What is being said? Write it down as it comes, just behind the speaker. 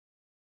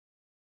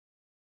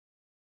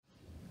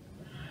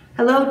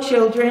Hello,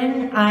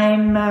 children.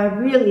 I'm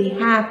really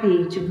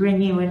happy to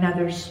bring you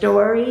another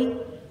story.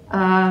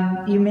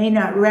 You may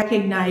not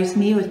recognize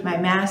me with my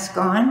mask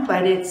on,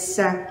 but it's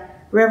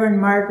Reverend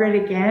Margaret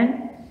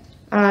again.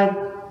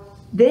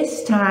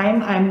 This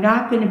time, I'm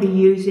not going to be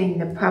using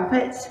the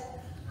puppets.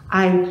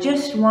 I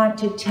just want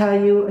to tell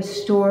you a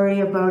story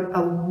about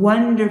a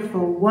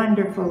wonderful,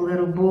 wonderful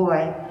little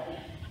boy.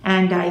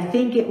 And I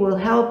think it will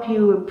help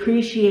you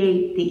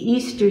appreciate the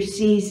Easter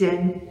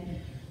season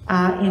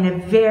in a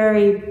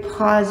very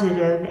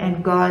positive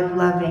and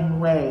God-loving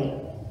way.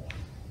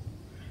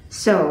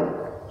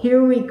 So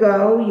here we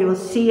go. You'll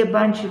see a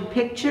bunch of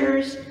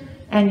pictures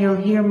and you'll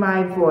hear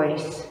my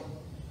voice.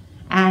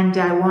 And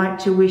I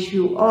want to wish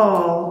you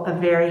all a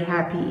very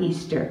happy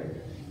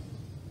Easter.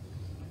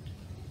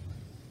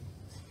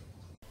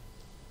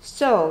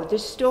 So the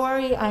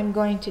story I'm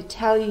going to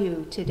tell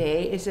you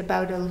today is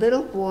about a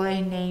little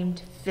boy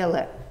named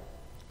Philip.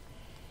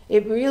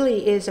 It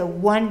really is a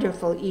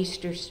wonderful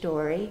Easter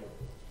story.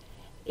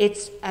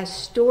 It's a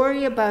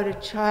story about a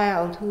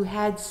child who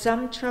had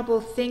some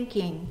trouble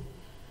thinking,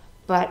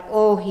 but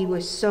oh, he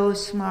was so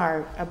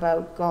smart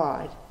about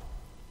God.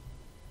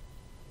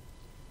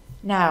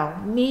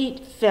 Now,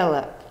 meet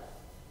Philip.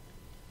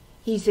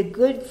 He's a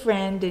good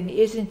friend, and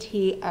isn't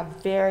he a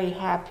very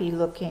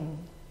happy-looking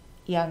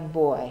young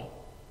boy?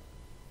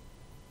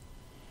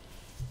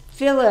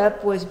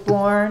 Philip was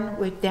born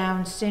with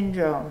Down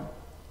syndrome.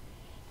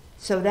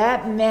 So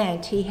that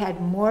meant he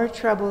had more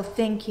trouble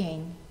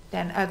thinking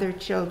than other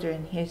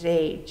children his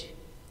age.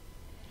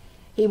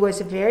 He was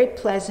a very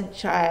pleasant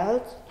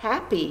child,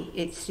 happy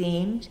it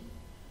seemed,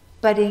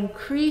 but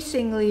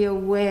increasingly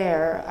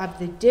aware of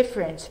the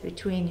difference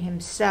between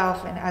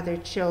himself and other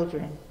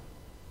children.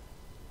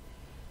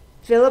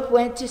 Philip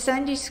went to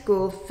Sunday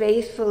school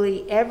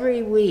faithfully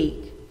every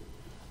week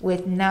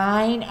with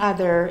 9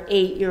 other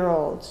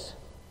 8-year-olds.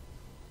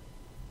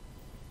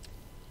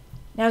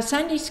 Now,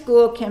 Sunday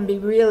school can be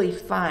really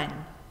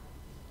fun.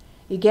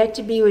 You get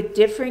to be with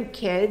different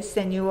kids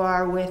than you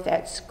are with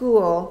at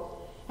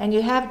school, and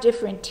you have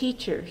different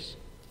teachers.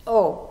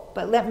 Oh,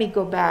 but let me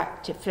go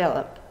back to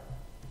Philip.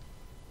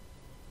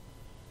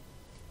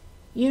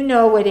 You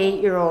know what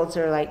 8-year-olds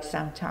are like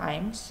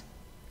sometimes.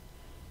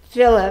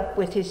 Philip,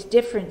 with his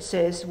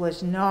differences,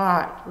 was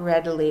not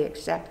readily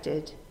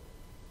accepted.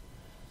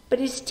 But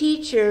his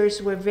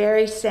teachers were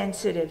very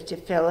sensitive to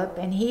Philip,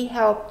 and he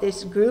helped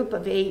this group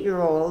of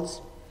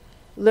 8-year-olds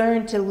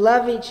learn to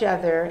love each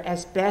other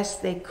as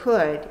best they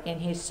could in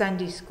his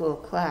Sunday school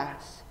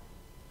class.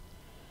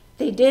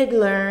 They did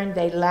learn,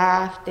 they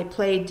laughed, they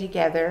played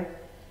together,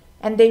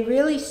 and they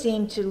really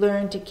seemed to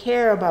learn to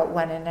care about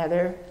one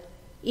another,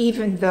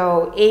 even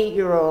though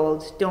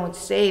 8-year-olds don't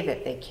say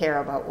that they care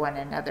about one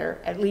another.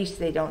 At least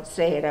they don't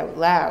say it out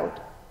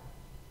loud.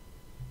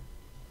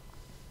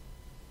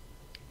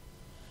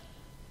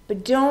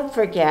 But don't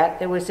forget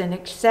there was an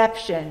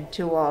exception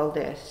to all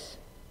this.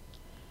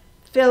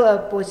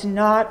 Philip was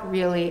not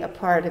really a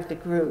part of the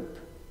group.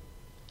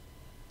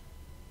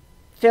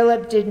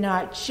 Philip did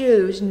not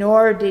choose,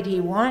 nor did he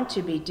want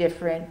to be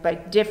different,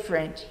 but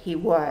different he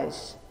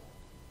was.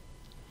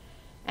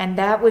 And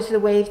that was the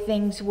way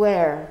things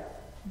were.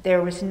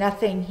 There was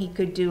nothing he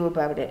could do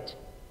about it.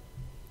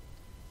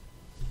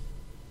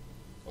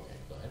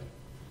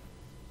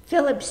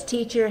 Philip's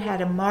teacher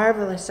had a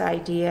marvelous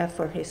idea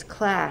for his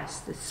class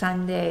the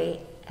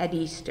Sunday at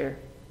Easter.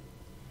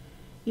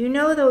 You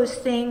know those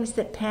things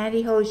that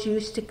pantyhose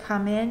used to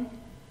come in?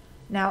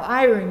 Now,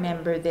 I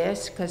remember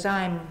this because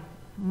I'm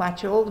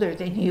much older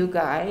than you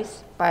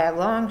guys by a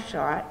long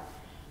shot,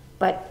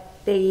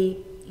 but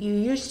you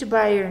used to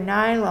buy your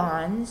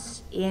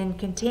nylons in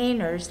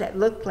containers that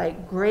looked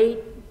like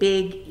great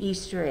big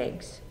Easter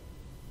eggs.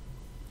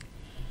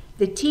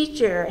 The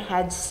teacher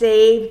had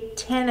saved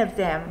 10 of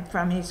them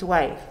from his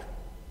wife.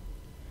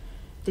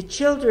 The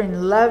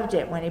children loved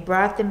it when he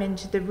brought them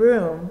into the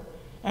room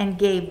and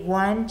gave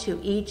one to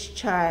each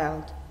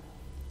child.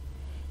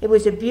 It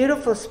was a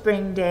beautiful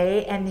spring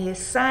day, and the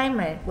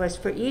assignment was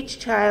for each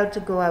child to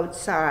go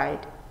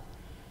outside,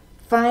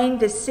 find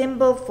the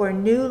symbol for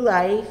new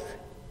life,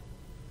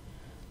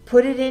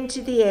 put it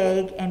into the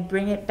egg, and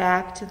bring it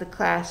back to the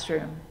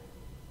classroom.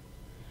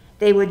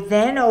 They would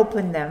then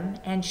open them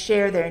and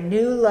share their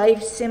new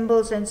life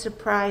symbols and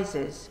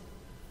surprises,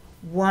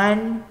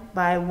 one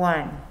by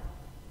one.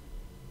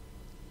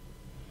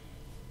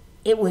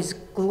 It was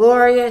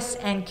glorious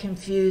and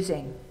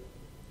confusing.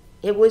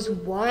 It was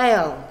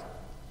wild.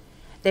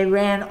 They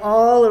ran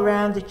all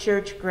around the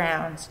church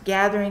grounds,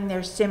 gathering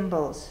their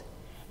symbols,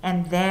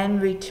 and then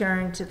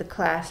returned to the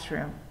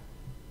classroom.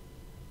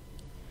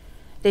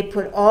 They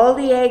put all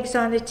the eggs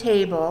on a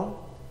table,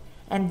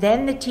 and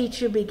then the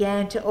teacher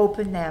began to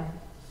open them.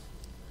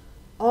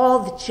 All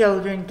the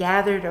children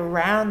gathered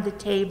around the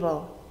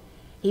table.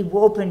 He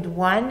opened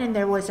one, and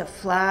there was a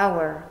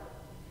flower,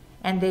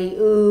 and they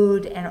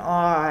oohed and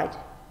awed.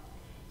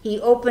 He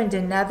opened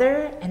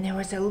another, and there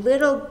was a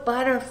little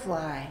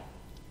butterfly.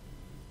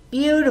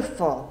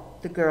 Beautiful,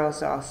 the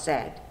girls all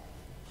said,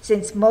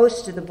 since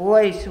most of the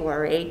boys who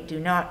are 8 do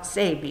not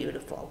say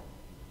beautiful.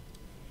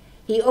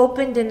 He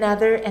opened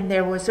another, and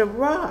there was a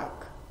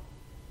rock.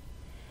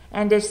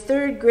 And as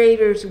third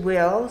graders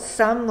will,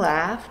 some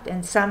laughed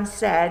and some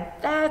said,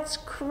 "That's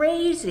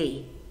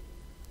crazy.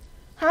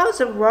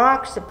 How's a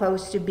rock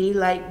supposed to be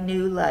like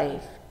new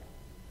life?"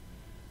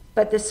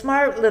 But the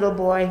smart little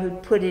boy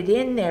who'd put it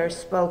in there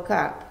spoke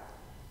up,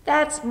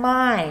 "That's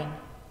mine.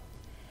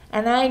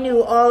 And I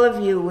knew all of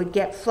you would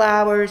get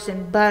flowers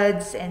and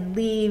buds and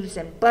leaves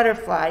and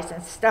butterflies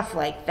and stuff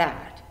like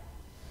that.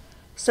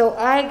 So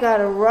I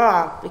got a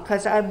rock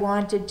because I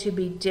wanted to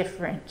be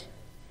different.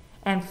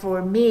 And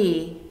for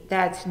me,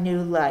 that's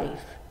new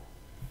life."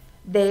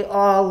 They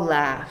all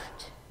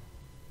laughed.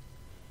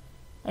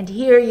 And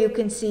here you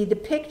can see the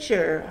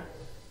picture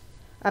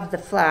of the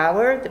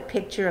flower, the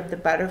picture of the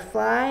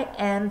butterfly,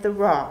 and the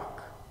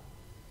rock.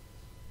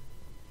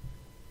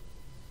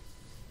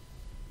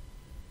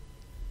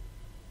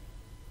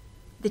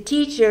 The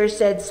teacher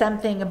said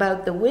something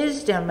about the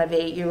wisdom of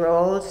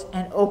 8-year-olds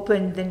and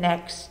opened the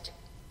next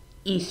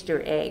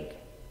Easter egg.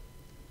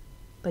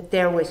 But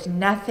there was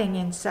nothing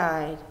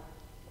inside.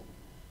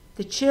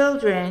 The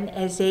children,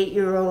 as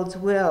 8-year-olds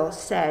will,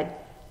 said,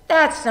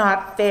 "That's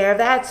not fair,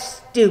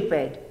 that's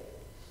stupid.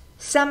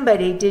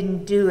 Somebody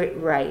didn't do it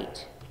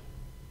right."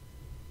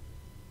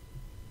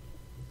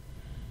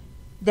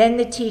 Then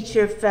the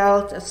teacher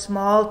felt a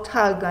small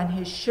tug on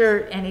his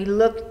shirt and he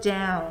looked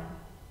down.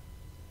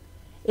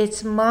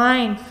 "It's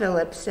mine,"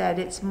 Philip said,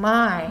 "it's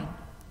mine."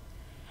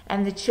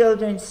 And the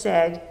children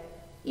said,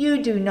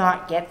 "You do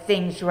not get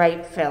things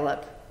right,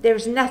 Philip.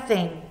 There's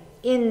nothing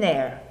in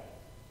there."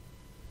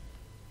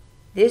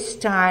 This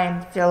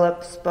time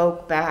Philip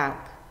spoke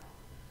back.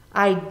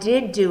 "I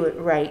did do it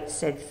right,"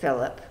 said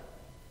Philip.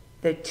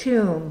 "The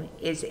tomb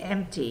is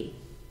empty."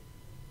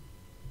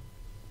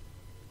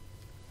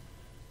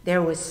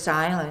 There was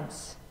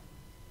silence,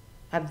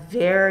 a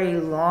very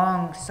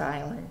long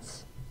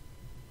silence.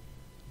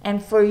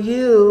 And for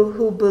you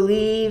who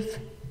believe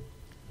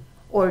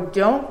or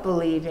don't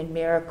believe in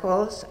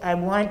miracles, I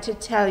want to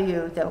tell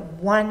you that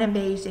one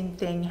amazing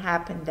thing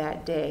happened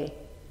that day.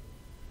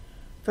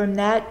 From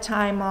that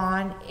time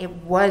on,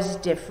 it was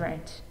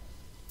different.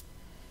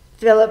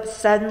 Philip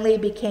suddenly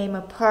became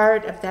a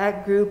part of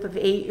that group of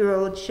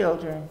 8-year-old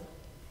children.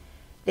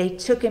 They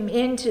took him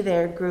into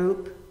their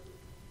group.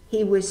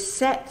 He was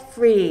set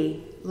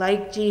free,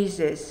 like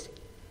Jesus,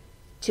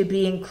 to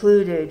be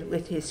included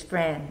with his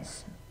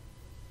friends.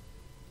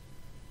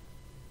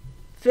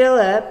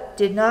 Philip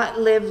did not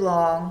live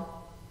long,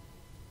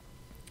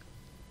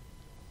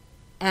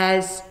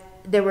 as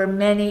there were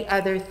many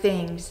other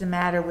things the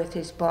matter with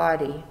his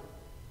body.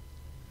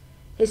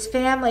 His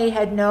family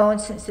had known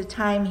since the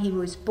time he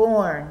was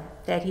born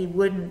that he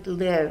wouldn't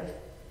live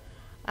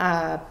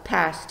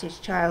past his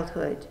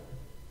childhood.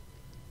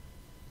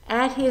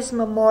 At his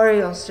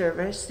memorial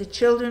service, the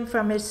children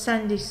from his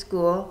Sunday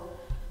school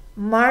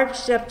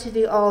marched up to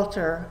the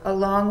altar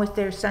along with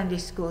their Sunday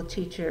school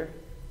teacher.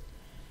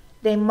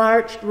 They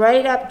marched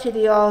right up to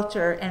the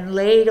altar and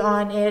laid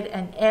on it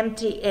an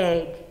empty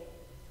egg,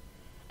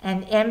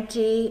 an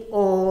empty,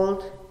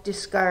 old,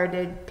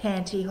 discarded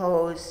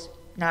pantyhose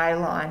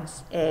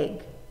nylon's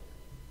egg.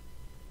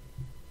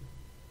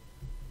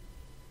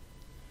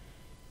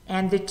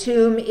 And the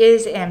tomb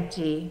is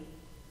empty.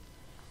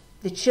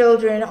 The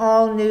children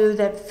all knew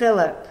that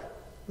Philip,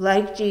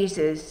 like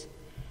Jesus,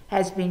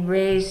 has been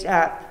raised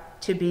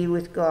up to be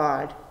with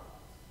God.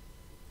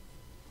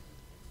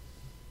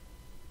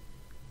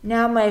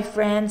 Now, my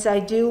friends, I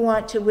do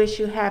want to wish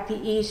you happy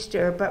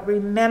Easter, but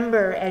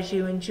remember as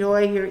you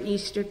enjoy your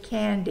Easter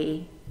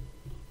candy,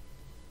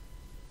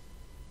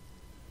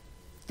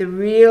 the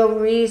real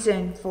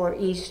reason for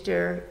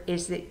Easter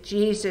is that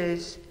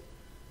Jesus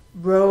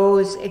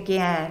rose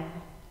again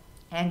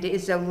and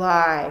is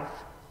alive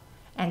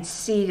and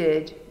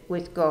seated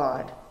with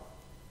God.